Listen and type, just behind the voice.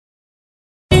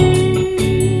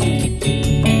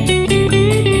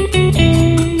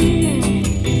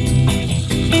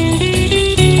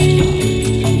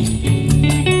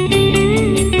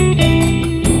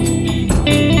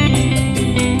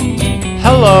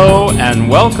Hello and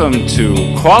welcome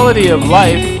to Quality of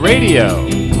Life Radio,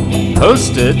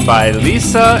 hosted by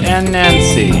Lisa and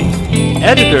Nancy,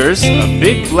 editors of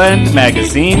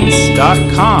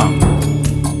BigBlendMagazines.com.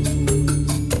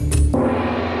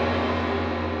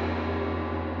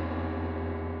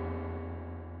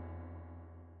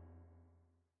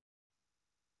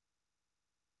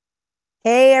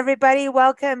 Hey, everybody.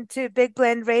 Welcome to Big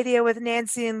Blend Radio with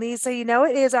Nancy and Lisa. You know,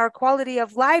 it is our Quality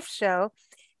of Life show.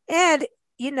 And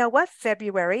you know what?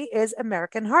 February is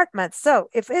American Heart Month. So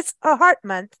if it's a heart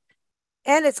month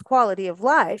and it's quality of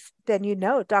life, then you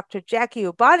know Dr. Jackie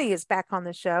Ubani is back on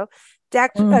the show.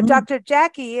 Dr.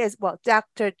 Jackie is,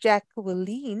 Dr.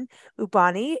 Jacqueline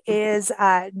Ubani is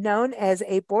known as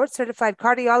a board-certified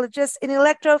cardiologist and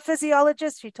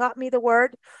electrophysiologist. She taught me the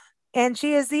word. And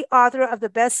she is the author of the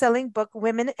best-selling book,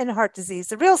 Women and Heart Disease,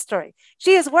 The Real Story.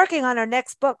 She is working on her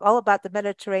next book, all about the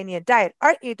Mediterranean diet.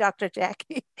 Aren't you, Dr.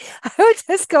 Jackie? I was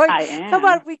just going, I am. Come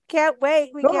on, we can't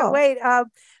wait. We can't wait.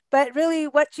 But really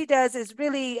what she does is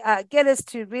really get us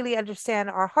to really understand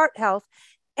our heart health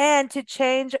and to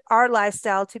change our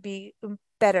lifestyle to be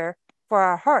better for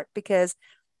our heart. Because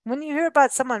when you hear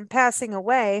about someone passing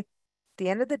away, at the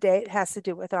end of the day, it has to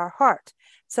do with our heart.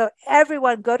 So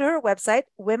everyone go to her website,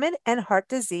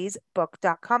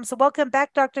 womenandheartdiseasebook.com. So welcome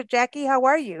back, Dr. Jackie. How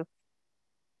are you?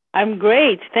 I'm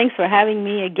great. Thanks for having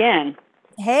me again.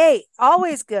 Hey,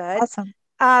 always good. Awesome.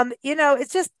 You know,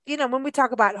 it's just, you know, when we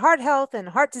talk about heart health and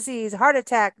heart disease, heart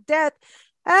attack, death,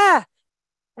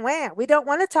 we don't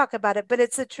want to talk about it, but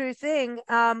it's a true thing.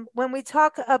 When we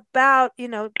talk about, you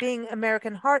know, being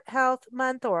American Heart Health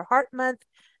Month or Heart Month,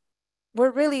 we're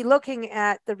really looking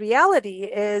at the reality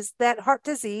is that heart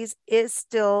disease is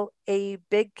still a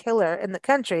big killer in the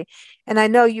country. And I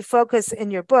know you focus in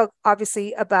your book,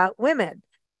 obviously, about women.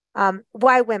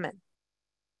 Why women?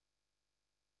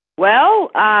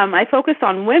 Well, I focused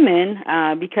on women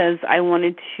because I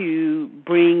wanted to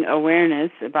bring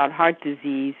awareness about heart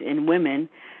disease in women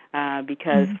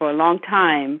because for a long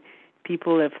time,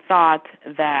 people have thought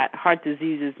that heart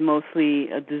disease is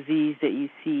mostly a disease that you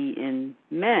see in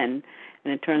men,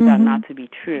 and it turns out not to be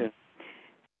true.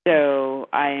 So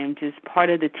I am just part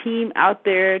of the team out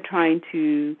there trying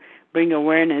to bring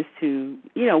awareness to,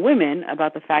 you know, women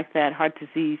about the fact that heart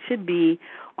disease should be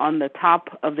on the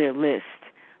top of their list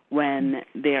when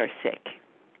they are sick.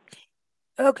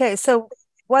 Okay, so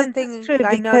one thing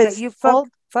I know that you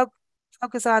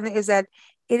focus on is that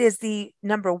it is the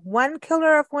number one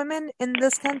killer of women in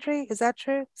this country. Is that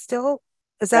true? Still?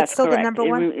 That's still correct. The number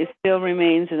one? It still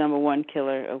remains the number one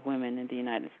killer of women in the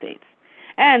United States.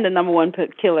 And the number one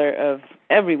killer of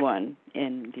everyone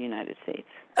in the United States.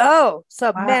 Oh,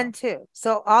 so men too.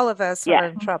 So all of us Yeah. are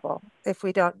in trouble if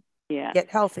we don't get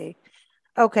healthy.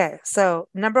 Okay, so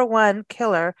number one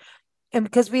killer, and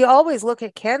because we always look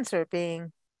at cancer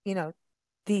being, you know,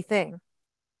 the thing.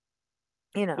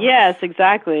 You know. Yes,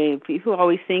 exactly. People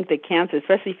always think that cancer,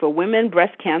 especially for women,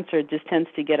 breast cancer just tends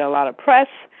to get a lot of press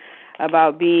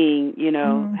about being, you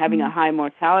know, having a high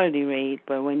mortality rate.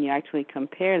 But when you actually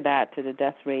compare that to the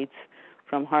death rates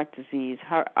from heart disease,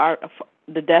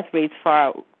 the death rates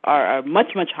are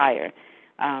much, much higher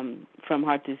from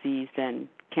heart disease than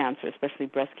cancer, especially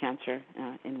breast cancer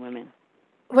in women.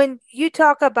 When you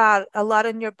talk about a lot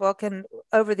in your book and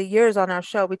over the years on our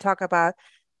show, we talk about,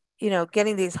 you know,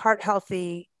 getting these heart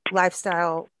healthy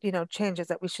lifestyle, you know, changes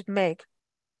that we should make,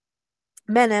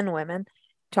 men and women.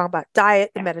 Talk about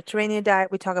diet, the Mediterranean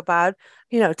diet. We talk about,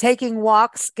 you know, taking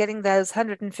walks, getting those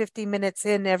 150 minutes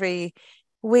in every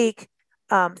week,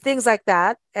 things like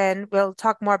that. And we'll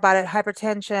talk more about it,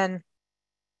 hypertension.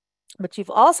 But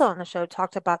you've also on the show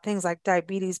talked about things like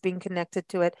diabetes being connected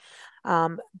to it.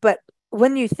 But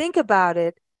when you think about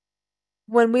it,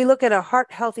 when we look at a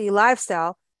heart healthy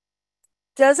lifestyle,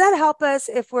 does that help us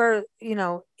if we're, you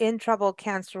know, in trouble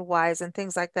cancer wise and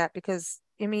things like that? Because,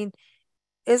 I mean,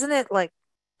 isn't it like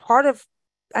part of,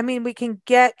 I mean, we can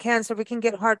get cancer, we can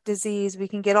get heart disease, we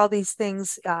can get all these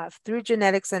things through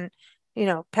genetics and, you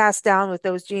know, passed down with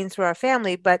those genes through our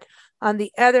family. But on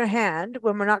the other hand,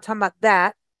 when we're not talking about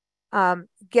that,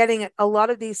 getting a lot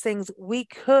of these things, we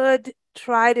could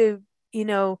try to, you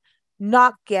know,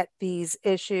 not get these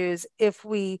issues if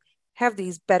we have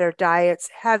these better diets,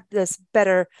 have this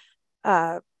better,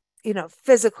 you know,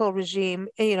 physical regime,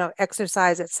 you know,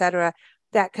 exercise, etc.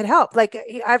 That could help. Like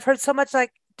I've heard so much,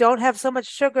 like don't have so much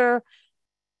sugar.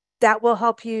 That will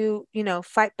help you, you know,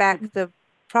 fight back the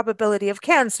probability of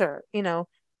cancer. You know,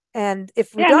 and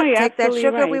if we don't take that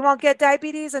sugar, we won't get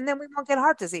diabetes, and then we won't get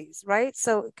heart disease, right?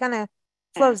 So it kind of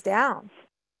flows down.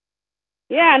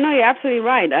 Yeah, no, you're absolutely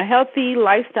right. A healthy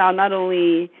lifestyle not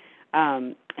only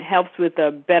helps with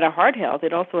better heart health,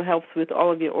 it also helps with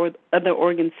all of your other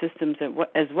organ systems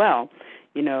as well.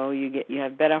 You know, you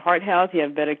have better heart health, you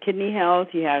have better kidney health,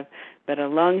 you have better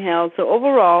lung health. So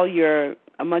overall, you're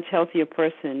a much healthier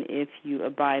person if you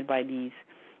abide by these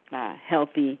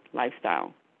healthy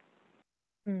lifestyle.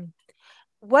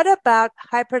 What about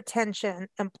hypertension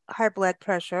and high blood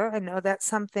pressure? I know that's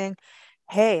something.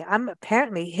 Hey, I'm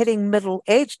apparently hitting middle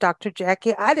age, Dr.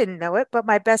 Jackie. I didn't know it, but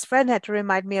my best friend had to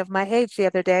remind me of my age the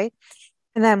other day.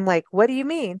 And I'm like, what do you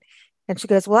mean? And she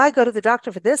goes, well, I go to the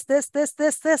doctor for this, this, this,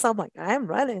 this, this. I'm like, I'm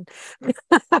running.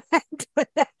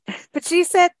 But she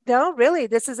said, no, really,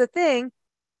 this is a thing.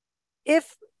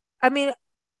 I mean,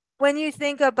 when you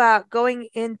think about going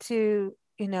into,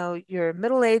 your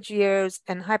middle age years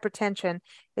and hypertension,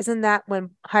 isn't that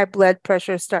when high blood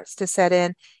pressure starts to set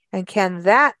in? And can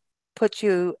that put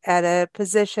you at a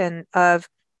position of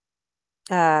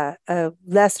a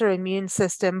lesser immune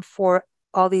system for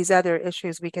all these other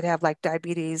issues we could have, like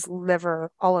diabetes, liver,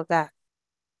 all of that?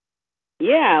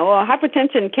 Yeah, well,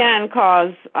 hypertension can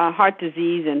cause heart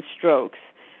disease and strokes,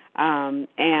 and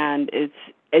it's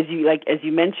as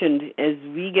you mentioned, as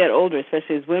we get older,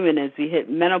 especially as women, as we hit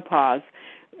menopause,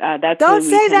 that's Don't when we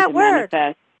say tend that to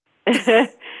word.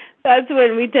 manifest. That's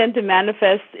when we tend to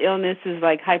manifest illnesses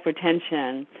like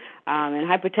hypertension. And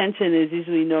hypertension is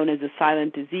usually known as a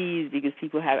silent disease because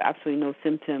people have absolutely no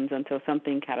symptoms until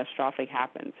something catastrophic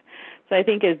happens. So I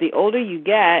think as the older you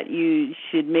get, you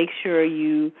should make sure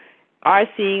you are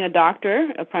seeing a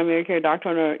doctor, a primary care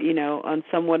doctor, on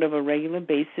somewhat of a regular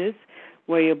basis,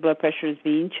 where your blood pressure is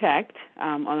being checked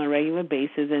on a regular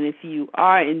basis. And if you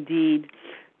are indeed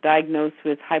diagnosed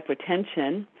with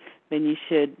hypertension, then you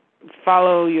should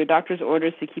follow your doctor's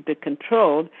orders to keep it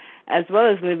controlled, as well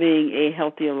as living a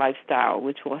healthier lifestyle,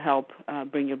 which will help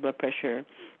bring your blood pressure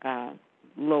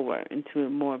lower into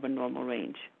more of a normal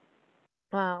range.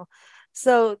 Wow.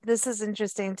 So this is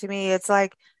interesting to me. It's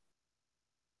like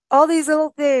all these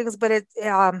little things, but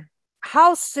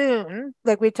how soon,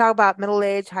 like we talk about middle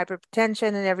age, hypertension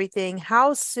and everything,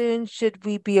 how soon should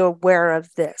we be aware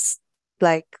of this?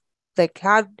 Like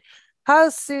how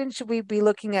soon should we be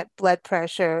looking at blood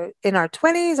pressure? In our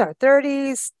 20s, our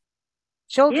 30s,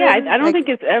 children? Yeah, I don't think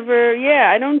it's ever.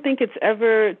 Yeah, I don't think it's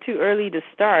ever too early to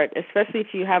start, especially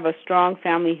if you have a strong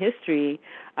family history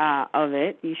of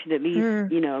it. You should at least,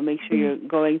 make sure you're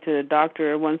going to the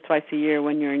doctor once, twice a year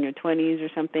when you're in your 20s or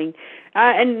something,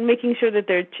 and making sure that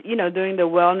they're, doing the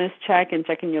wellness check and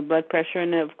checking your blood pressure.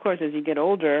 And of course, as you get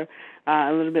older,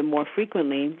 a little bit more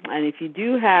frequently. And if you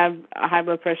do have a high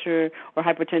blood pressure or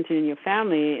hypertension in your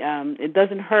family, it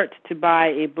doesn't hurt to buy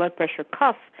a blood pressure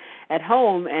cuff at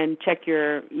home and check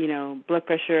your, blood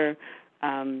pressure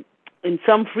in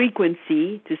some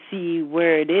frequency to see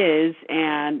where it is.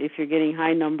 And if you're getting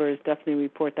high numbers, definitely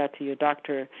report that to your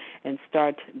doctor and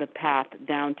start the path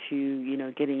down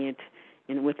to, getting it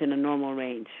within a normal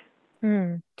range.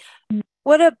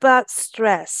 What about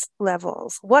stress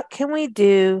levels? What can we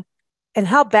do? And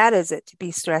how bad is it to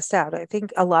be stressed out? I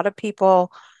think a lot of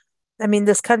people,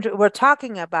 this country, we're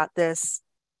talking about this,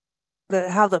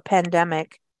 how the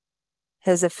pandemic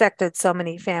has affected so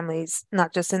many families,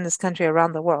 not just in this country,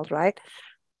 around the world, right?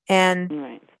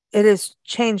 And It has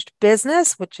changed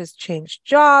business, which has changed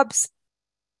jobs.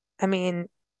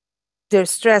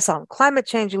 There's stress on climate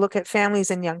change. You look at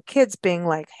families and young kids being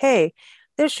like, hey,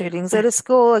 there's shootings at a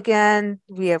school again.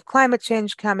 We have climate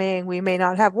change coming. We may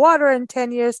not have water in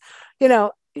 10 years. Yeah.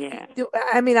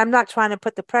 I'm not trying to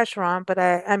put the pressure on, but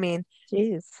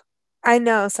Jeez. I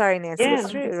know, sorry, Nancy, it's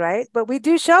true, right? But we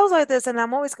do shows like this, and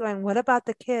I'm always going, what about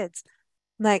the kids?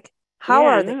 Like, how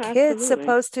are the kids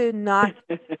supposed to not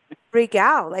freak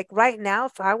out? Like right now,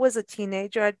 if I was a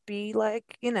teenager, I'd be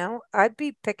like, I'd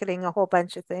be picketing a whole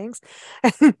bunch of things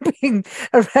and being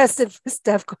arrested for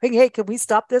stuff, going, hey, can we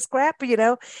stop this crap?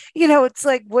 It's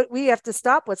like what we have to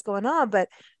stop what's going on. But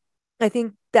I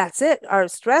think that's it. Our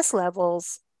stress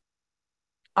levels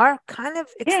are kind of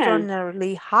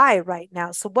extraordinarily high right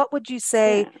now. So what would you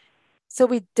say so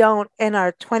we don't in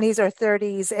our 20s or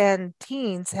 30s and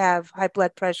teens have high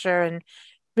blood pressure and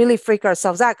really freak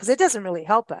ourselves out? Because it doesn't really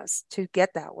help us to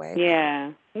get that way.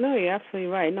 Yeah. No, you're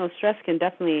absolutely right. No, stress can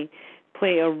definitely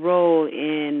play a role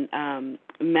in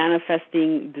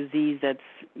manifesting disease that's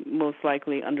most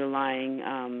likely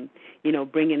underlying,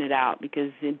 bringing it out.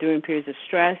 Because during periods of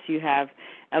stress, you have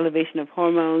elevation of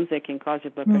hormones that can cause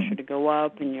your blood pressure to go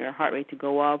up and your heart rate to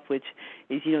go up, which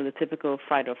is, the typical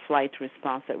fight or flight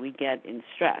response that we get in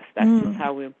stress. That's just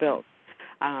how we're built.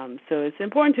 So it's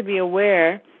important to be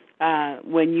aware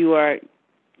when you are,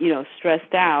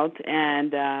 stressed out.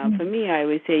 And for me, I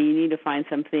always say you need to find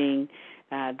something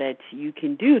that you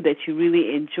can do, that you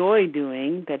really enjoy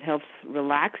doing, that helps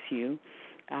relax you,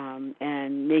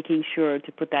 and making sure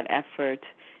to put that effort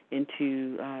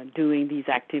into doing these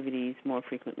activities more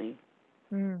frequently.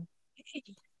 Mm.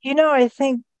 I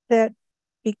think that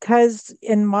because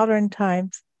in modern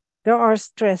times there are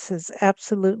stresses,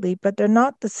 absolutely, but they're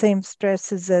not the same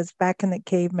stresses as back in the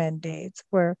caveman days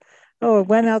where, oh, I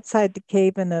went outside the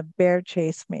cave and a bear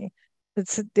chased me.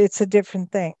 It's a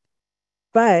different thing.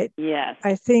 But Yes.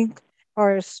 I think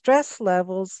our stress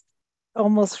levels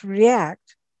almost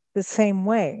react the same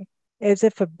way as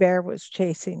if a bear was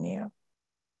chasing you.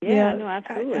 Yeah, no,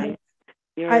 absolutely.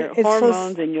 Your it's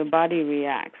hormones and your body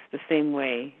reacts the same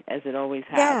way as it always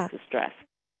has to stress.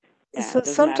 Yeah, so it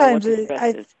doesn't matter what sometimes the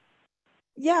stress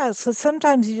is. so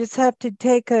sometimes you just have to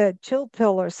take a chill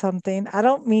pill or something. I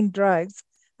don't mean drugs.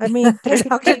 I mean,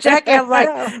 Dr. Jackie, I'm like,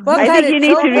 what I kind think of you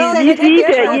chill pill need did you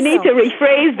give you need us? to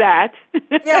rephrase that.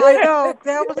 Yeah, I know.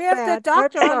 That was We have the bad.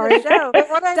 doctor I'm on sorry. the show. But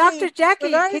what I Dr. mean, Jackie,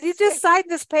 when I can you say- just sign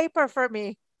this paper for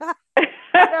me? no,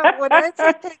 when I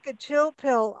say take a chill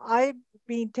pill, I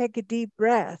mean take a deep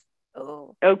breath.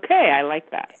 Oh, Okay, I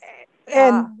like that.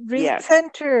 And Yes.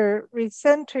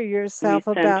 recenter yourself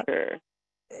about,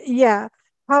 Recenter.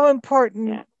 how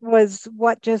important was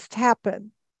what just happened.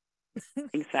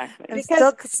 Exactly. I'm Because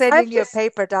still sending I've you a just-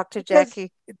 paper, Dr. because-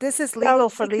 Jackie. This is legal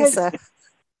for because- Lisa.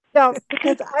 No,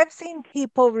 because I've seen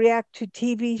people react to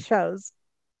TV shows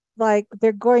like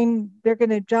they're going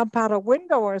to jump out a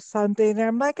window or something. And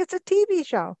I'm like, it's a TV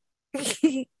show.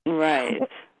 Right.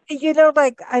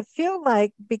 Like I feel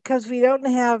like because we don't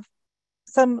have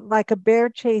some like a bear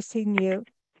chasing you,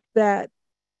 that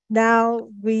now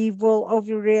we will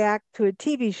overreact to a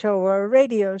TV show or a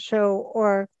radio show,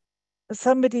 or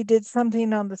somebody did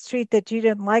something on the street that you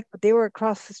didn't like, but they were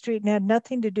across the street and had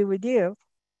nothing to do with you.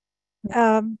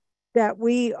 That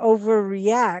we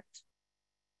overreact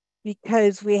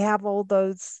because we have all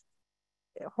those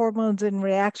hormones and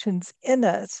reactions in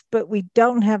us, but we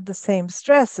don't have the same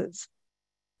stresses.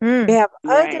 We have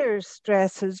other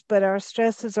stresses, but our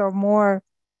stresses are more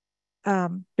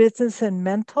business and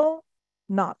mental,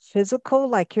 not physical,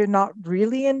 like you're not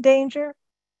really in danger.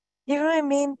 You know what I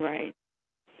mean? Right.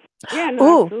 Yeah,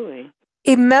 no, absolutely.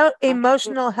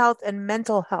 Emotional health and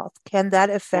mental health. Can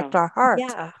that affect our heart?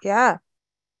 Yeah.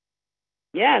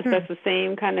 Yes, that's the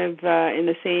same kind of in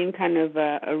the same kind of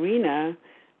arena,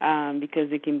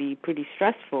 because it can be pretty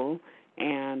stressful,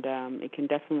 and it can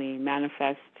definitely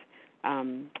manifest,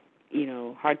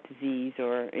 heart disease,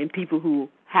 or in people who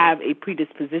have a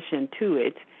predisposition to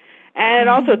it, and it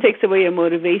also takes away your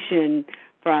motivation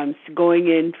from going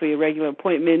in for your regular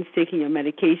appointments, taking your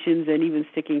medications, and even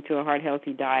sticking to a heart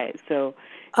healthy diet. So,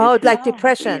 like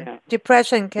depression.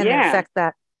 Depression can affect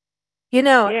that.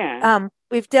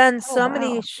 We've done so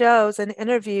many shows and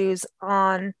interviews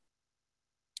on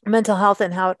mental health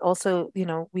and how it also,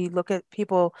 we look at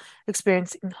people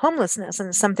experiencing homelessness, and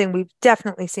it's something we've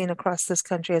definitely seen across this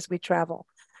country as we travel.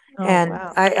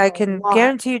 I can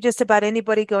guarantee you just about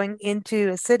anybody going into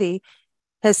a city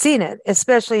has seen it,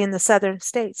 especially in the southern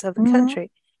states of the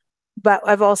country. But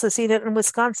I've also seen it in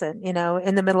Wisconsin,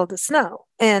 in the middle of the snow.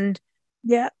 And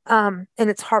and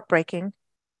it's heartbreaking.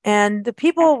 And the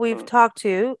people we've talked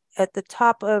to at the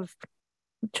top of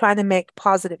trying to make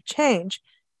positive change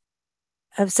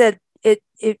have said it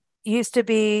used to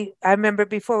be, I remember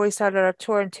before we started our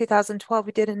tour in 2012,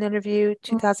 we did an interview,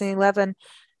 2011,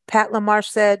 Pat LaMarche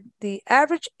said the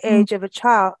average age of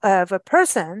a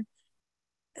person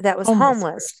that was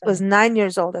homeless was 9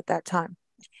 years old at that time.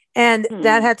 And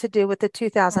that had to do with the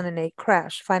 2008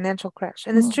 financial crash.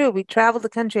 And it's true. We traveled the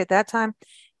country at that time.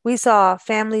 We saw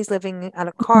families living out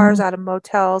of cars, out of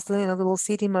motels, little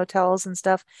seedy motels and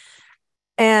stuff.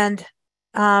 And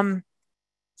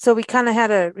so we kind of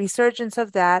had a resurgence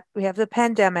of that. We have the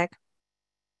pandemic,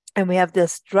 and we have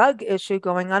this drug issue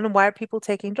going on. And why are people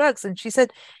taking drugs? And she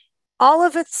said, all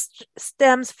of it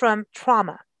stems from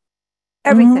trauma.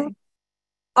 Everything.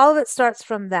 All of it starts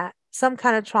from that. Some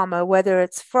kind of trauma, whether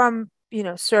it's from,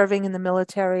 serving in the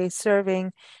military,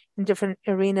 serving in different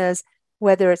arenas,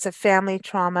 whether it's a family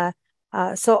trauma.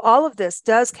 So all of this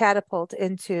does catapult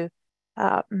into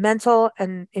mental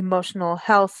and emotional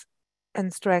health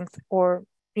and strength, or,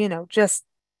 just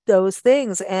those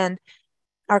things. And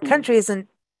our country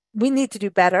we need to do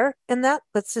better in that.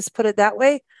 Let's just put it that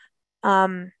way.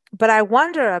 But I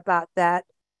wonder about that.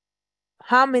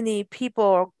 How many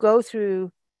people go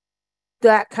through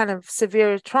that kind of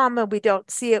severe trauma? We don't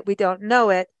see it, we don't know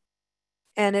it,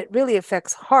 and it really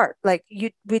affects heart. Like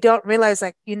we don't realize,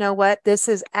 like, what, this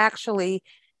is actually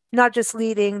not just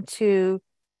leading to,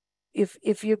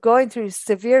 if you're going through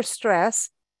severe stress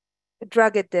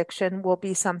drug addiction will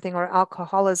be something, or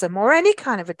alcoholism, or any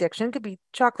kind of addiction. It could be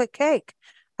chocolate cake.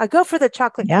 I go for the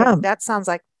chocolate Yeah, cake. That sounds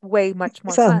like way much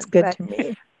more sounds fun. good to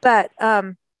me. But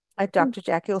Dr.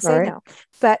 Jackie will say Sorry. no.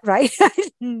 But right,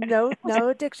 no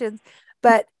addictions.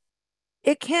 But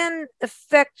it can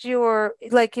affect your,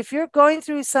 like, if you're going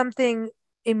through something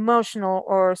emotional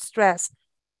or stress,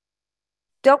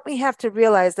 don't we have to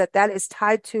realize that that is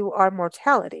tied to our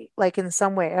mortality, like in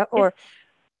some way, or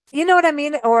you know what I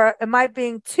mean? Or am I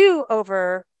being too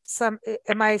over some?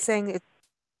 Am I saying it?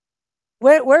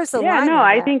 Where's the Yeah, line no, on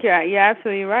I that? think you're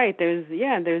absolutely right.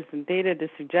 There's some data to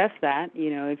suggest that,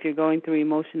 if you're going through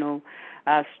emotional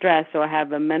stress or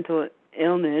have a mental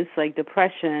illness like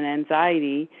depression,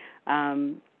 anxiety,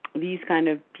 these kind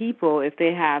of people, if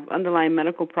they have underlying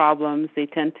medical problems, they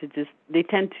tend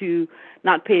to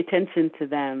not pay attention to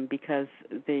them because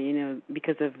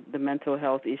because of the mental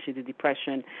health issue, the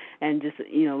depression, and just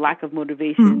lack of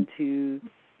motivation to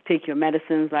take your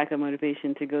medicines, lack of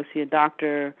motivation to go see a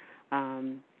doctor.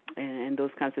 And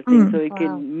those kinds of things. So it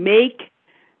can make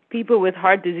people with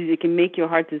heart disease, it can make your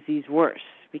heart disease worse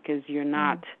because you're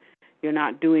not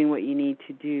doing what you need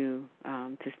to do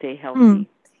to stay healthy.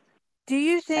 Do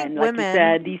you think and like women, you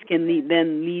said, these can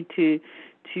lead to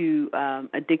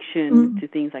addiction to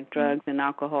things like drugs and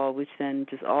alcohol, which then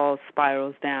just all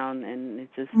spirals down, and it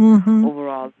just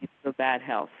overall leads to bad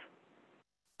health.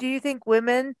 do you think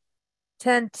women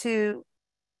tend to,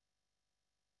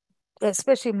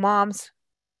 especially moms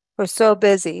who are so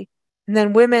busy, and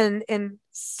then women in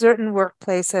certain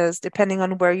workplaces, depending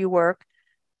on where you work,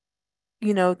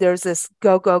 there's this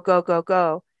go, go, go, go,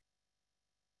 go,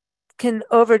 can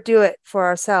overdo it for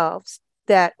ourselves,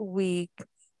 that we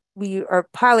are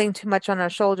piling too much on our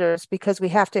shoulders because we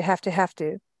have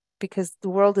to, because the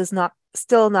world is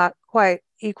still not quite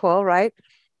equal, right?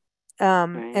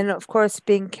 Right. And of course,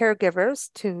 being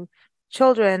caregivers to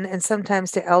children and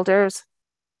sometimes to elders,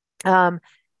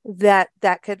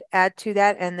 that could add to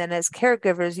that. And then as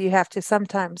caregivers, you have to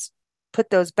sometimes put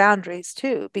those boundaries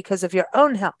too because of your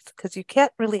own health, because you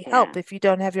can't really help if you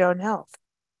don't have your own health.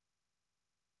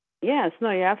 Yes,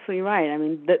 no, you're absolutely right. I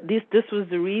mean, this was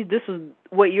the reason. This was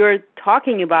what you're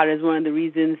talking about is one of the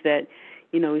reasons that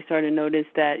we started to notice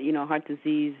that heart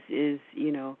disease is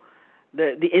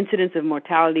the incidence of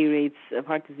mortality rates of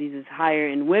heart disease is higher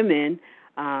in women,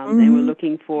 and we're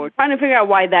trying to figure out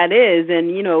why that is.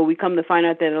 And we come to find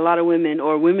out that a lot of women,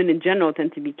 or women in general,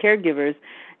 tend to be caregivers,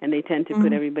 and they tend to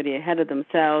put everybody ahead of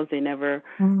themselves. They never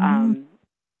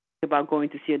about going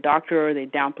to see a doctor, or they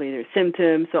downplay their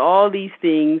symptoms. So all these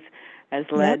things has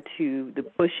led to the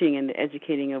pushing and the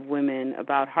educating of women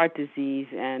about heart disease,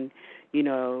 and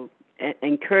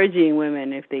encouraging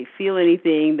women, if they feel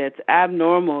anything that's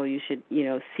abnormal, you should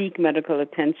seek medical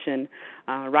attention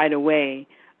right away,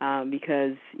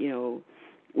 because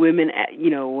women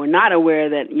were not aware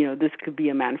that this could be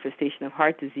a manifestation of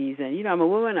heart disease. And I'm a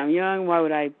woman, I'm young, why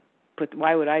would I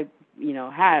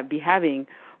be having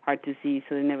heart disease?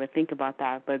 So they never think about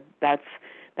that. But that's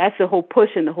the whole push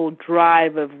and the whole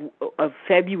drive of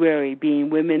February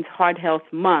being Women's Heart Health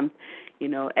Month,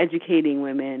 educating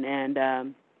women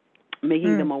and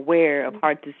making them aware of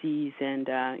heart disease, and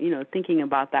thinking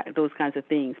about those kinds of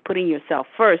things, putting yourself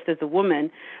first as a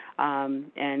woman,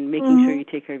 and making sure you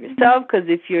take care of yourself, because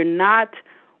if you're not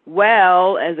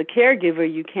well as a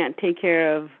caregiver, you can't take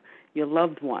care of your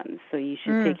loved ones. So you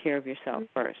should take care of yourself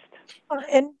first.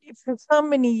 And for so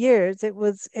many years, it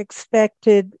was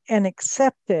expected and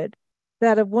accepted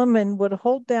that a woman would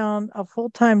hold down a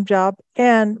full-time job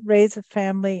and raise a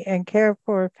family and care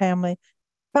for a family,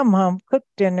 come home, cook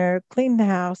dinner, clean the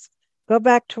house, go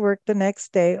back to work the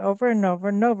next day, over and over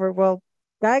and over. Well,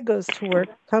 guy goes to work,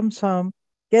 comes home,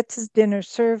 gets his dinner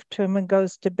served to him, and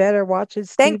goes to bed or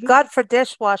watches Thank TV. God for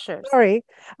dishwashers. Sorry.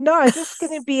 No, I'm just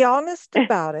going to be honest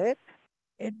about it.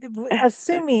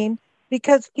 Assuming,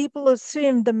 because people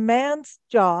assume the man's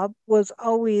job was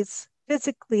always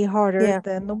physically harder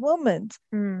than the woman's.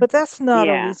 But that's not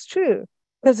always true,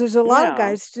 because there's a lot of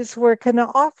guys just work in the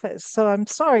office. So I'm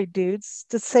sorry, dudes,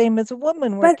 the same as a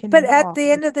woman working but in the at office.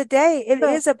 the end of the day, it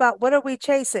is about what are we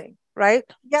chasing, right?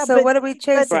 Yeah, so what are we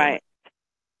chasing? Right.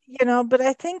 But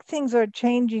I think things are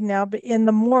changing now. But in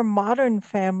the more modern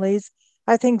families,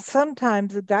 I think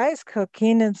sometimes the guy's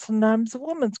cooking and sometimes the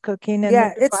woman's cooking, and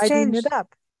they're dividing it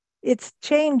up. It's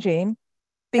changing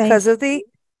because of the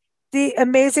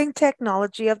amazing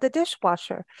technology of the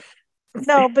dishwasher.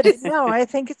 No, but no, I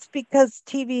think it's because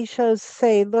TV shows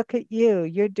say, "Look at you,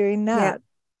 you're doing that."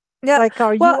 Yeah. Like,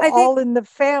 are you all in the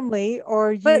family,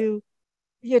 or you,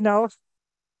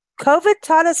 COVID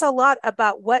taught us a lot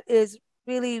about what is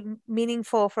really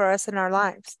meaningful for us in our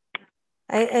lives.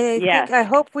 Yes. I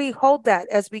hope we hold that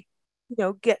as we,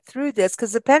 get through this,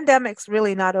 because the pandemic's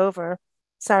really not over.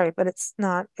 Sorry, but it's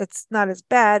not as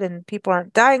bad, and people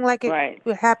aren't dying like it Right.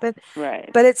 would happen, Right.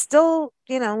 but it's still,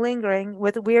 lingering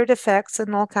with weird effects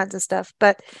and all kinds of stuff.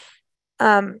 But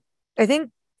I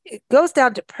think it goes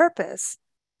down to purpose.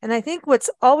 And I think what's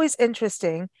always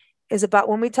interesting is about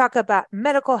when we talk about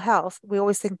medical health, we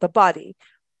always think the body,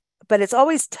 but it's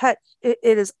always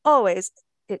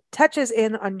it touches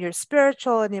in on your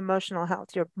spiritual and emotional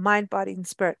health. Your mind, body, and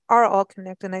spirit are all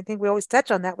connected. And I think we always touch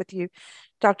on that with you,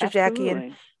 Dr. Jackie.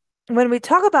 And when we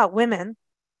talk about women,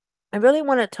 I really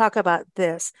want to talk about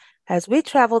this. As we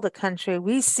travel the country,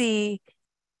 we see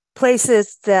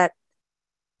places that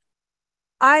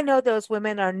I know those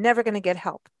women are never going to get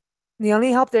help. The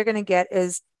only help they're going to get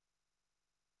is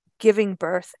giving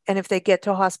birth. And if they get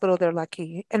to a hospital, they're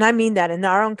lucky. And I mean that in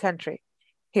our own country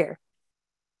here.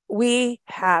 We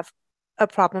have a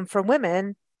problem for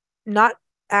women not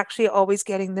actually always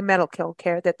getting the medical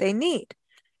care that they need.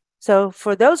 So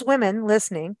for those women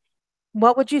listening,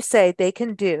 what would you say they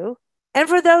can do? And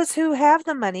for those who have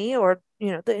the money or,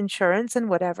 the insurance and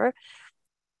whatever,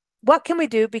 what can we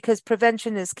do? Because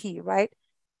prevention is key, right?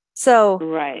 So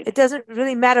right. It doesn't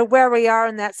really matter where we are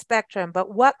in that spectrum,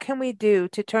 but what can we do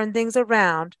to turn things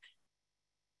around?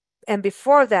 And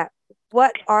before that,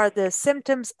 what are the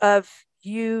symptoms of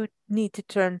you need to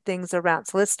turn things around?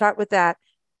 So let's start with that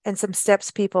and some steps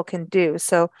people can do.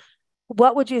 So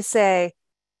what would you say?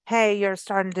 Hey,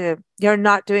 you're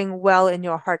not doing well in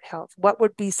your heart health. What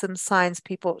would be some signs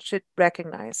people should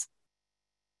recognize?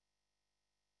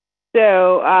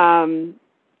 So,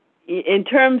 in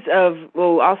terms of,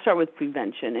 I'll start with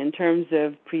prevention. In terms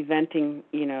of preventing,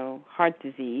 heart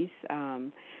disease,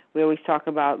 we always talk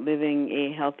about living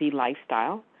a healthy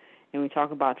lifestyle. And we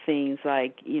talk about things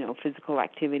like, physical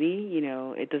activity.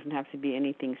 It doesn't have to be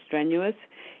anything strenuous.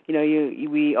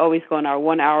 We always go on our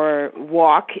 1 hour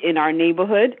walk in our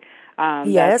neighborhood.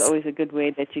 Yes. That's always a good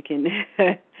way that you can.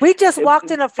 We just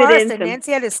walked in a forest, and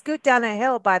Nancy had to scoot down a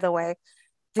hill, by the way.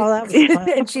 Oh, that was fun.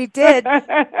 And she did.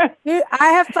 I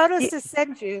have photos to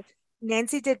send you.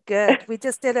 Nancy did good. We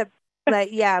just did a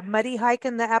muddy hike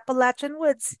in the Appalachian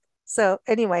woods. So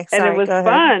anyway, sorry, and it was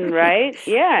fun, right?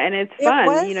 Yeah, and it's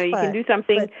fun. You can do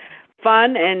something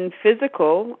fun and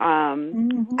physical.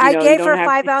 I gave her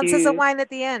 5 ounces of wine at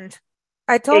the end.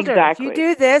 I told her, if you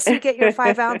do this, you get your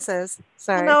 5 ounces.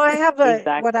 Sorry. No, I have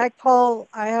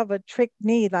I have a trick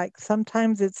knee. Like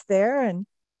sometimes it's there and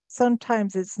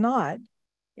sometimes it's not.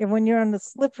 And when you're on the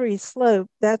slippery slope,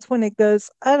 that's when it goes,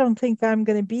 I don't think I'm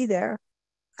going to be there.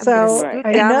 So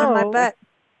I know on my butt.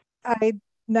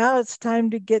 Now it's time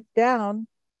to get down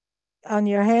on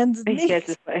your hands and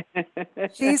knees.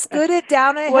 She scooted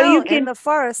down a hill in the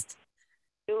forest.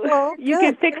 Well, you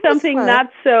can pick something not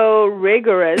so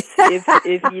rigorous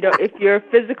if your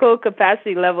physical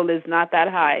capacity level is not that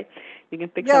high. You can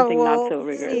pick something not so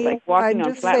rigorous, like walking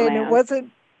on flat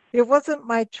land. It wasn't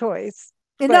my choice.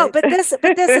 But this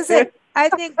is it. I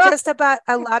think just about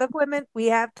a lot of women, we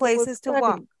have places to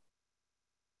walk.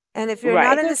 And if you're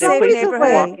not in the same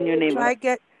neighborhood,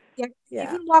 try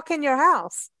even walk in your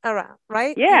house around,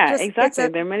 right? Yeah, exactly.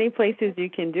 There are many places you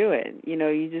can do it.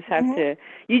 You just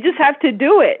have to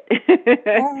do it.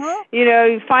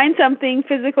 You find something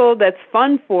physical that's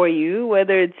fun for you,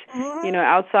 whether it's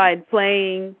outside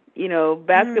playing,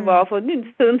 basketball, for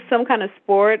some kind of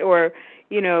sport, or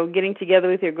getting together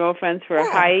with your girlfriends for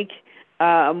a hike,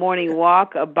 a morning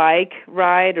walk, a bike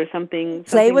ride, or something.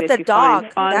 Play with the dog.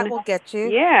 That will get you.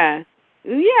 Yeah.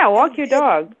 Walk your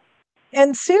dog.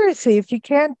 And seriously, if you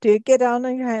can't get down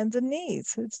on your hands and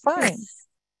knees. It's fine.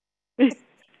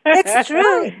 It's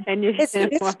true. And it's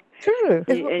true.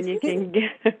 And you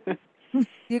can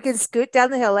you can scoot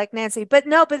down the hill like Nancy. But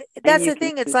that's the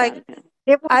thing. It's like,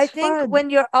 I think fun. When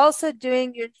you're also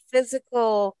doing your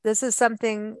physical, this is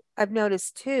something I've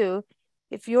noticed too.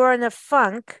 If you're in a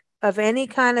funk of any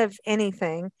kind of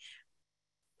anything,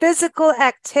 physical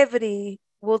activity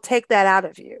will take that out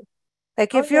of you.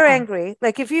 Like if you're angry,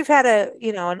 like if you've had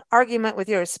an argument with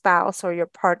your spouse or your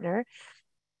partner,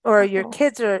 or your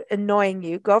kids are annoying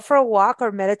you, go for a walk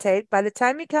or meditate. By the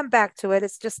time you come back to it,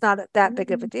 it's just not that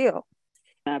big of a deal.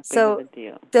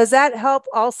 Does that help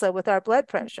also with our blood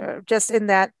pressure? Just in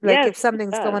that, like if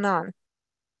something's going on?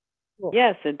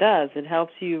 Yes, it does. It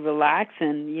helps you relax,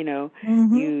 and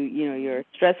your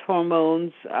stress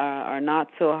hormones are not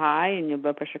so high, and your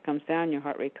blood pressure comes down, your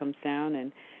heart rate comes down,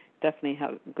 and definitely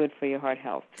good for your heart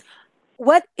health.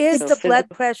 What is the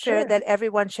blood pressure that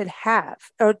everyone should have,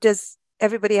 or does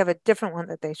everybody have a different one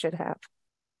that they should have?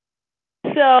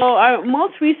 So our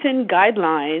most recent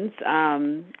guidelines,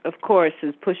 of course,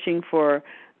 is pushing for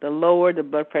the lower the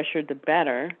blood pressure, the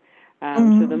better.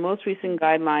 So the most recent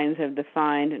guidelines have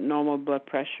defined normal blood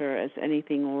pressure as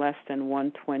anything less than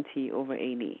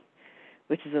 120/80,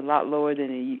 which is a lot lower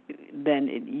than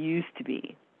it used to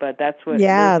be. But that's what those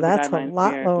are the that's a guidelines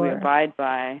lot we lower. abide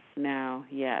by now.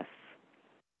 Yes.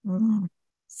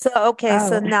 So, okay,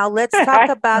 so Oh. now let's talk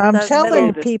about I'm the telling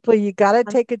middle. people you got to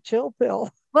take a chill pill.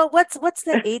 Well, what's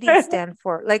the 80 stand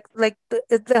for? Like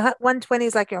the 120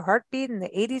 is like your heartbeat, and the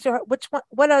 80s are which one?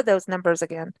 What are those numbers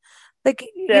again? Like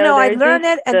So I they're learn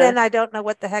just it, and then I don't know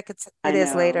what the heck it I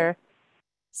is know. later.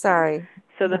 Sorry.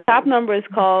 So the top number is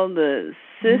called the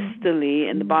systole,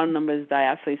 and the bottom number is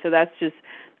diastole. So that's just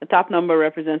the top number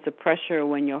represents the pressure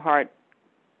when your heart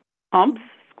pumps,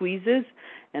 squeezes,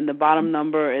 and the bottom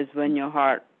number is when your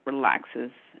heart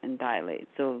relaxes and dilates.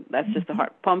 So that's just the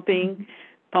heart pumping.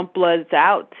 Pump blood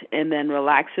out and then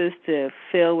relaxes to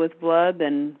fill with blood,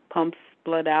 then pumps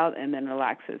blood out and then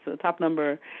relaxes. So the top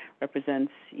number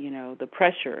represents, the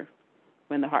pressure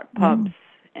when the heart pumps,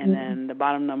 and then the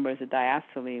bottom number is the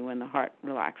diastole when the heart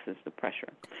relaxes the pressure.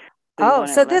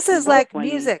 So this is like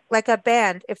music, like a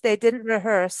band. If they didn't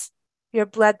rehearse, your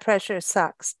blood pressure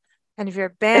sucks. And if your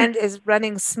band is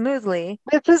running smoothly,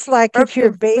 this is like if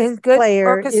your bass good player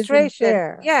orchestration, isn't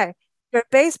there. Yeah, your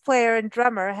bass player and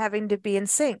drummer having to be in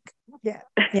sync. Yeah.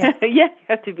 You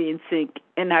have to be in sync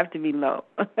and have to be low.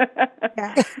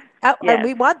 And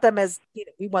we want them as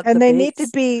we want. And they bass.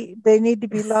 need to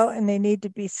be low, and they need to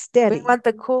be steady. We want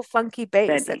the cool, funky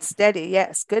bass that's steady.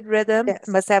 Yes, good rhythm. Yes.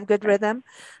 Must have good rhythm.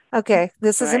 Okay,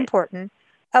 this is important.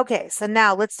 Okay, so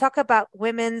now let's talk about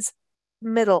women's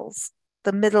middles.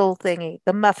 The middle thingy,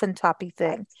 the muffin toppy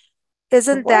thing.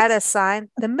 Isn't that a sign?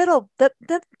 The middle, the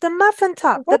muffin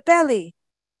top, the belly.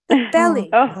 The belly.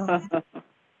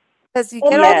 Because you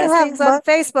get all these things on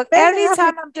Facebook. Every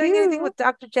time I'm doing anything with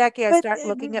Dr. Jackie, I start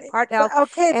looking at heart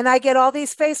health. And I get all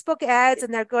these Facebook ads,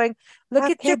 and they're going, look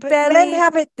at your belly. Men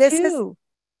have it too.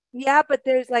 Yeah, but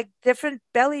there's like different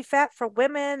belly fat for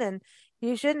women, and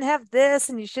you shouldn't have this,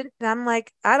 and you shouldn't. And I'm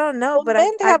like, I don't know, but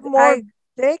men have more.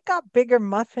 They got bigger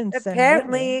muffins.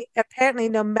 Apparently,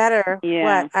 no matter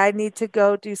what, I need to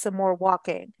go do some more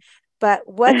walking. But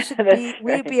what should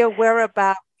we be aware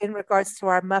about in regards to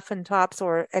our muffin tops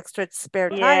or extra spare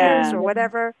tires or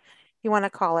whatever you want to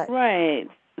call it? Right.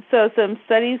 So some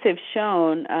studies have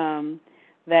shown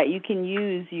that you can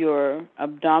use your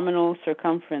abdominal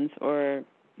circumference or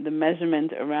the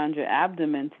measurement around your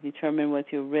abdomen to determine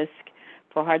what your risk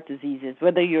for heart disease is,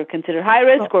 whether you're considered high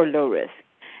risk or low risk.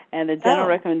 And the general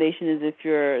recommendation is if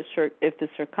the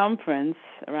circumference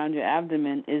around your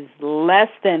abdomen is less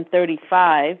than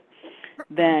 35,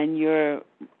 then you're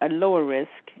at lower risk,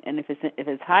 and if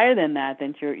it's higher than that,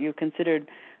 then you're considered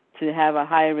to have a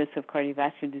higher risk of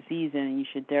cardiovascular disease, and you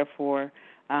should therefore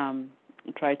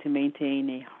try to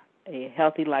maintain a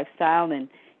healthy lifestyle and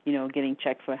getting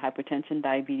checked for hypertension,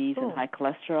 diabetes, and high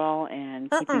cholesterol, and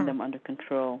keeping them under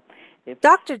control.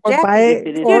 Dr.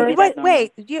 Jackie,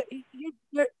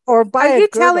 are you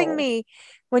telling me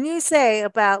when you say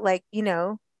about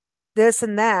this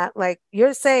and that, like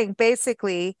you're saying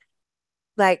basically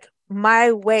like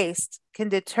my waist can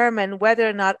determine whether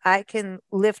or not I can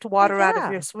lift water out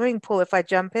of your swimming pool if I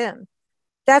jump in?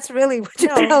 That's really what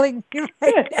you're telling me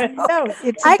right now. No,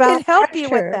 it's I about can help pressure. you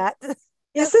with that.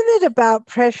 Isn't it about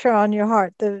pressure on your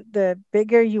heart? The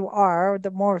bigger you are, the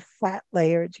more fat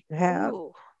layers you have.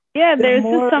 Ooh. Yeah, there's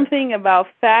just something about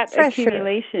fat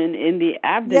accumulation in the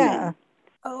abdomen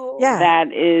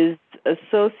that is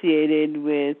associated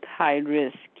with high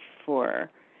risk for,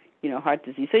 heart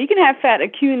disease. So you can have fat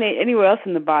accumulate anywhere else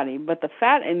in the body, but the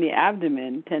fat in the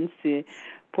abdomen tends to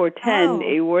portend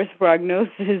a worse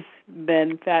prognosis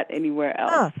than fat anywhere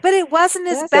else. But it wasn't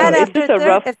as bad after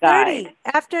 30.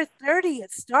 After 30,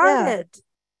 it started.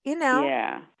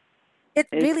 Yeah. It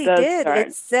really did.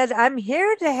 It said, I'm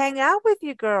here to hang out with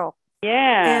you, girl.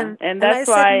 Yeah. And that's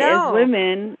why as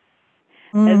women,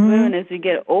 as we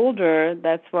get older,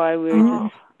 that's why we're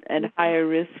just at higher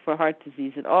risk for heart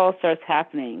disease. It all starts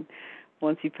happening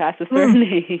once you pass a certain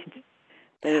age.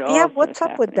 What's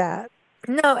up with that?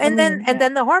 No, and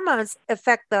then the hormones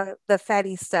affect the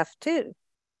fatty stuff too.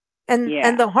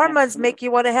 And the hormones make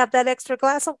you want to have that extra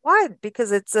glass of wine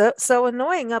because it's so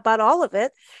annoying about all of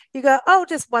it. You go,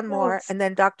 just one more. And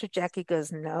then Dr. Jackie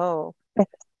goes, no.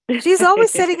 She's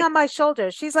always sitting on my shoulder.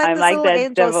 She's like this little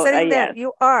angel sitting there.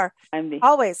 You are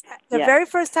always. The very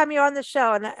first time you were on the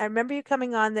show, and I remember you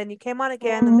coming on, then you came on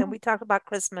again, and then we talked about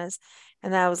Christmas.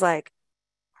 And I was like,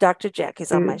 Dr.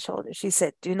 Jackie's on my shoulder. She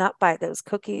said, do not buy those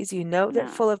cookies. You know they're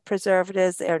full of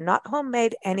preservatives. They're not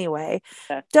homemade anyway.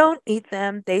 Don't eat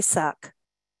them. They suck.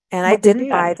 And I didn't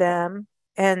buy them.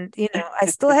 And, I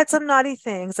still had some naughty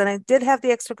things. And I did have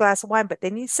the extra glass of wine. But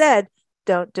then you said,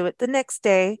 don't do it the next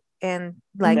day and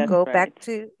go back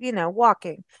to,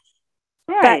 walking.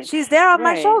 Right. But she's there on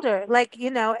my shoulder,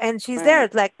 and she's there,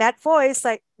 like that voice,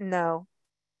 like, no,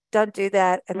 don't do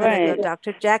that. And then I go,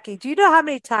 Dr. Jackie. Do you know how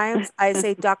many times I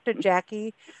say Dr.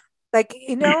 Jackie? Like,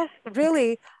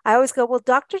 really, I always go, well,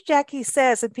 Dr. Jackie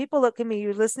says, and people look at me,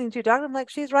 you're listening to Doctor. I'm like,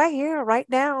 she's right here, right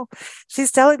now.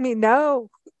 She's telling me no.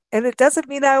 And it doesn't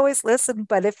mean I always listen,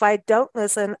 but if I don't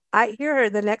listen, I hear her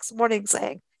the next morning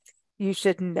saying, you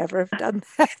should never have done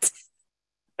that.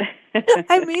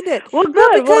 I mean it. Well, good.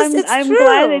 No, because I'm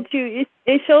glad that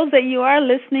it shows that you are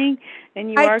listening and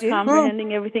you are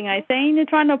comprehending everything I say, and you're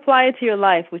trying to apply it to your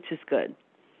life, which is good.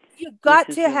 You've got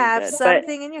to have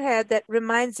something in your head that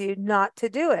reminds you not to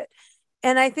do it.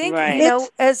 And I think,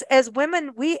 as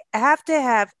women, we have to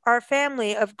have our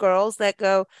family of girls that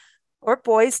go, or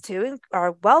boys too, and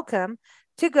are welcome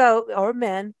to go, or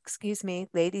men, excuse me,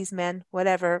 ladies, men,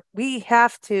 whatever. We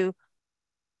have to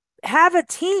have a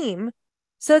team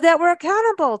so that we're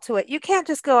accountable to it. You can't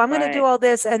just go, I'm going to do all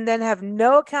this and then have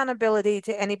no accountability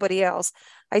to anybody else.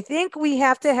 I think we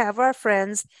have to have our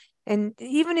friends. And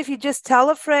even if you just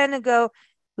tell a friend and go,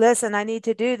 listen, I need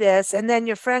to do this. And then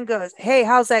your friend goes, hey,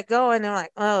 how's that going? And they're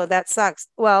like, oh, that sucks.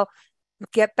 Well,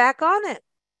 get back on it.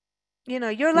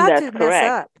 You're allowed to mess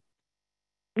up.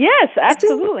 Yes,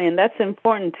 absolutely. And that's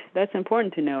important. That's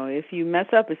important to know. If you mess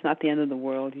up, it's not the end of the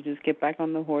world. You just get back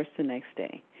on the horse the next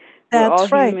day. We're all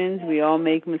humans. We all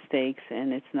make mistakes,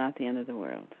 and it's not the end of the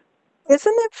world.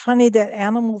 Isn't it funny that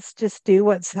animals just do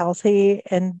what's healthy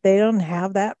and they don't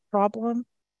have that problem?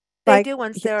 They do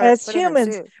once they're as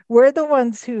humans, we're the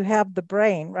ones who have the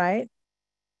brain, right?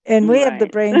 And we have the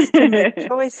brains to make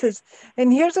choices.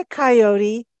 And here's a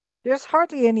coyote. There's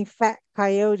hardly any fat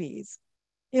coyotes.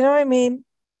 You know what I mean?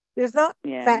 There's not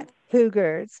fat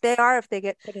cougars. They are if they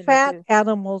get put in fat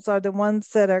animals are the ones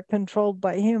that are controlled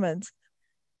by humans.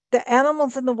 The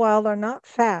animals in the wild are not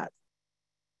fat.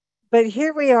 But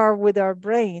here we are with our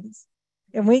brains,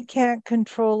 and we can't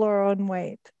control our own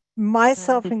weight,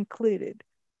 myself included.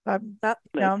 I'm not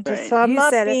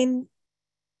being.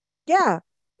 Yeah,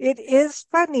 it is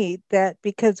funny that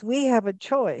because we have a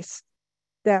choice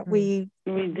that we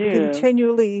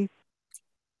continually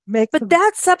make. But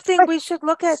that's something we should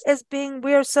look at as being.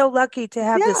 We are so lucky to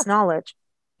have this knowledge.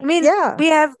 I mean,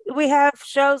 we have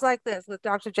shows like this with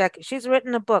Dr. Jackie. She's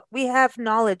written a book. We have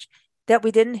knowledge that we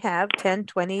didn't have 10,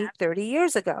 20, 30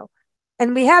 years ago.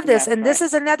 And we have this. And this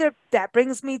is another, that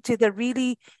brings me to the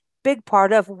really big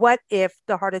part of what if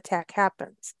the heart attack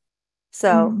happens.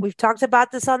 So we've talked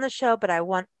about this on the show, but I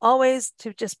want always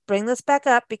to just bring this back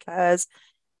up because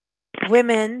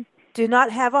women do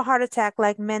not have a heart attack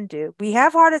like men do. We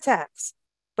have heart attacks,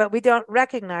 but we don't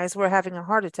recognize we're having a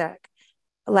heart attack.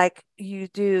 Like you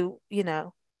do,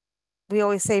 we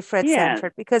always say Fred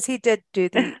Sanford because he did do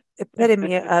the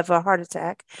epitome of a heart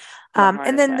attack.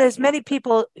 And then there's many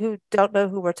people who don't know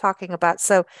who we're talking about.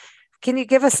 So can you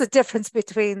give us the difference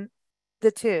between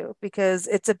the two? Because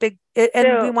it's a big,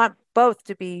 and we want both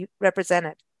to be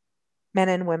represented, men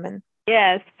and women.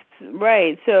 Yes,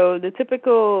 right. So the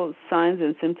typical signs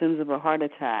and symptoms of a heart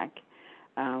attack,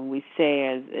 we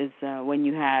say is when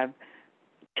you have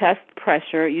chest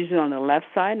pressure, usually on the left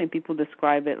side, and people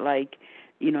describe it like,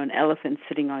 an elephant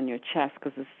sitting on your chest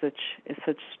because it's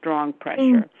such strong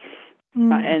pressure,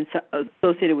 and so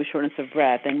associated with shortness of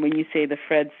breath. And when you say the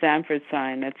Fred Sanford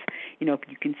sign, that's you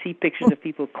can see pictures of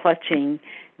people clutching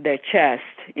their chest,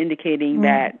 indicating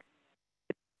that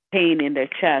pain in their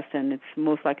chest, and it's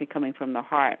most likely coming from the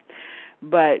heart.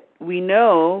 But we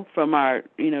know from our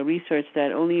research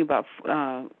that only about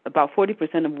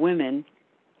 40% of women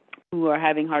who are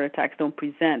having heart attacks don't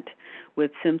present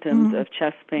with symptoms of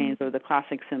chest pains or the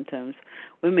classic symptoms.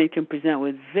 Women can present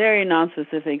with very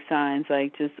nonspecific signs,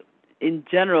 like just in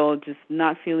general, just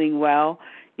not feeling well,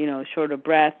 short of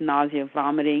breath, nausea,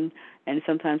 vomiting, and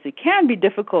sometimes it can be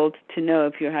difficult to know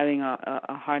if you're having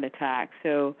a heart attack.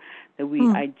 So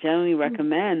I generally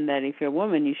recommend that if you're a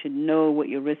woman, you should know what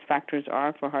your risk factors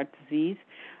are for heart disease.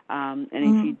 And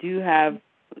if you do have,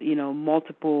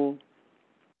 multiple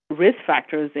risk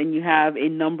factors, and you have a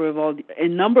number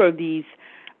of these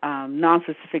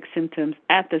non-specific symptoms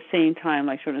at the same time,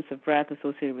 like shortness of breath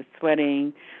associated with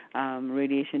sweating,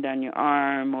 radiation down your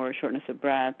arm, or shortness of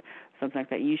breath, something like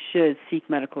that, you should seek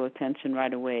medical attention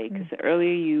right away. Because the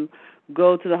earlier you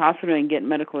go to the hospital and get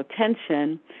medical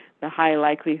attention, the higher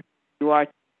likelihood you are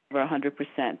over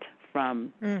 100%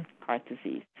 from heart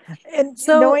disease. And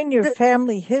So knowing your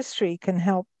family history can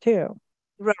help too.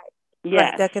 right,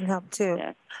 Yes. that can help too.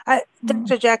 Yes.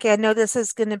 Dr. Jackie, I know this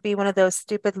is going to be one of those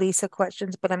stupid Lisa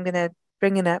questions, but I'm going to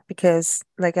bring it up because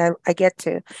like I get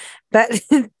to. But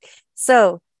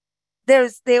so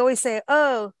they always say,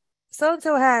 oh, so and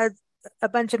so had a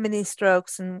bunch of mini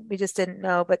strokes and we just didn't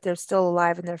know, but they're still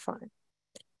alive and they're fine.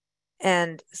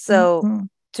 And so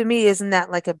to me, isn't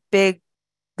that like a big,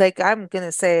 like I'm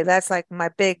gonna say that's like my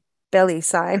big belly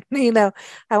sign,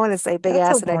 I want to say big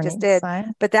That's ass a and I just warning did,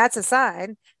 sign. but that's a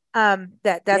sign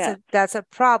that Yeah. that's a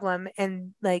problem.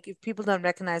 And like if people don't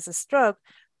recognize a stroke,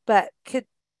 but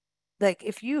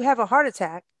if you have a heart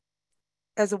attack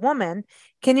as a woman,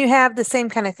 can you have the same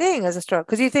kind of thing as a stroke?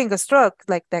 Because you think a stroke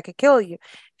like that could kill you.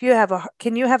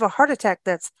 Can you have a heart attack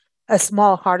that's a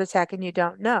small heart attack and you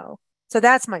don't know? So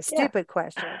that's my Yeah. stupid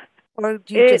question. Or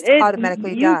do you just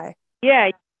automatically die?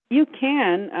 Yeah, you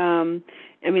can.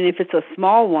 I mean, if it's a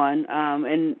small one,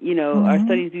 and our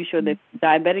studies do show that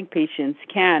diabetic patients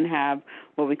can have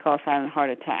what we call silent heart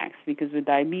attacks, because with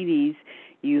diabetes,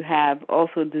 you have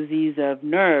also disease of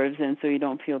nerves, and so you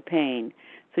don't feel pain.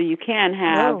 So you can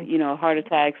have, heart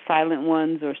attacks, silent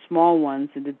ones or small ones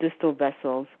in the distal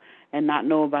vessels, and not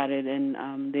know about it,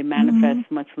 and they manifest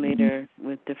much later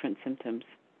with different symptoms.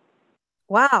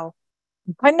 Wow.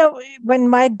 I know when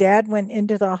my dad went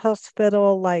into the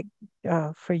hospital,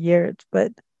 for years,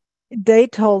 but they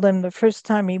told him the first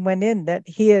time he went in that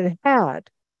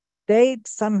they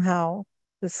somehow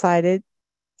decided,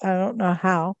 I don't know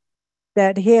how,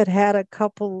 that he had a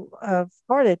couple of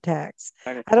heart attacks.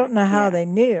 I don't know how they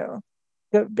knew.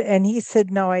 And he said,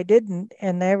 no, I didn't.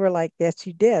 And they were like, yes,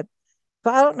 you did.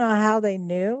 So I don't know how they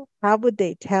knew. How would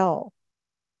they tell?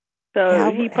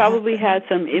 So he probably had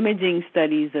some imaging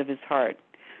studies of his heart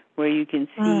where you can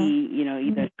see,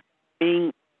 either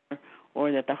swelling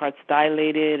or that the heart's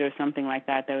dilated or something like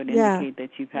that would indicate that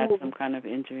you've had some kind of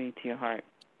injury to your heart.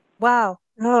 Wow.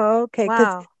 Oh, okay.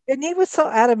 Wow. And he was so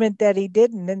adamant that he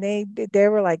didn't, and they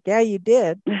were like, yeah, you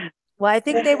did. Well, I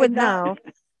think they would know,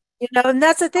 and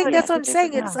that's the thing. That's what I'm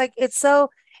saying. It's like, it's so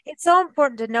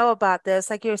important to know about this.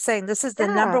 Like you're saying, this is the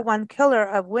number one killer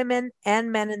of women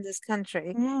and men in this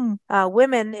country.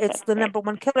 Women, it's the number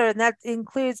one killer, and that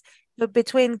includes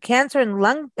between cancer and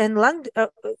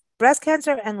breast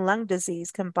cancer and lung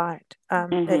disease combined.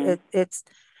 That's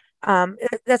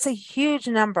a huge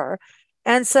number.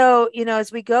 And so,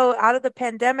 as we go out of the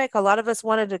pandemic, a lot of us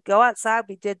wanted to go outside.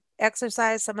 We did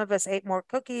exercise. Some of us ate more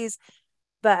cookies.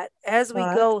 But as we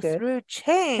go through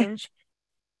change,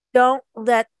 don't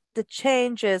let the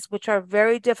changes, which are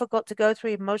very difficult to go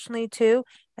through emotionally too.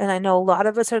 And I know a lot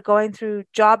of us are going through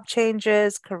job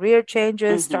changes, career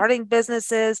changes, starting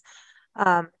businesses,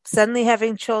 suddenly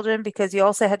having children because you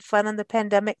also had fun in the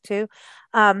pandemic too.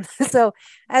 So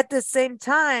at the same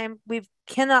time, we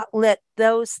cannot let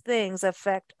those things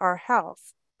affect our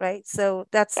health, right? So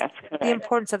that's the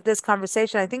importance of this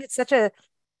conversation. I think it's such a,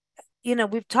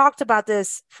 we've talked about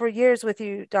this for years with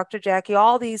you, Dr. Jackie,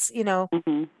 all these,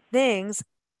 things,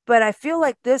 but I feel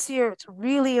like this year it's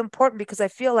really important because I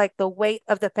feel like the weight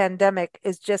of the pandemic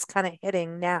is just kind of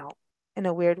hitting now in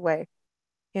a weird way,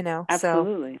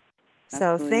 Absolutely.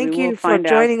 So thank you for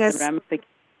joining us.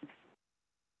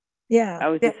 Yeah. I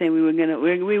was just saying we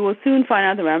will soon find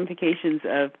out the ramifications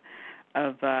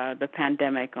of the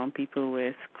pandemic on people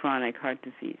with chronic heart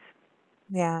disease.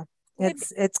 Yeah.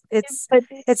 It's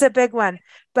a big one.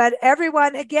 But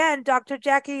everyone, again, Dr.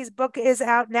 Jackie's book is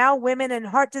out now, Women and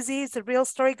Heart Disease, The Real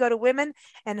Story. Go to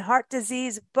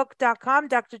womenandheartdiseasebook.com.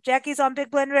 Dr. Jackie's on Big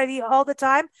Blend Radio all the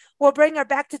time. We'll bring her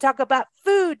back to talk about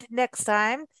food next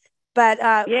time. But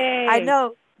I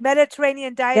know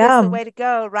Mediterranean diet is the way to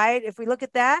go, right? If we look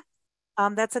at that,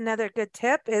 that's another good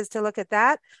tip is to look at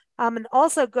that. And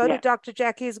also go to Dr.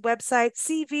 Jackie's website,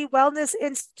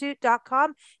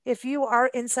 cvwellnessinstitute.com. If you are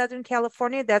in Southern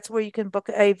California, that's where you can book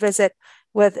a visit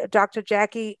with Dr.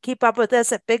 Jackie. Keep up with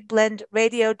us at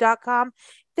bigblendradio.com.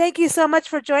 Thank you so much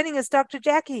for joining us, Dr.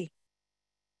 Jackie.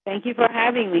 Thank you for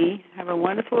having me. Have a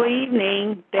wonderful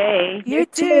evening, day. You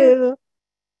too.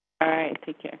 All right.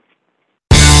 Take care.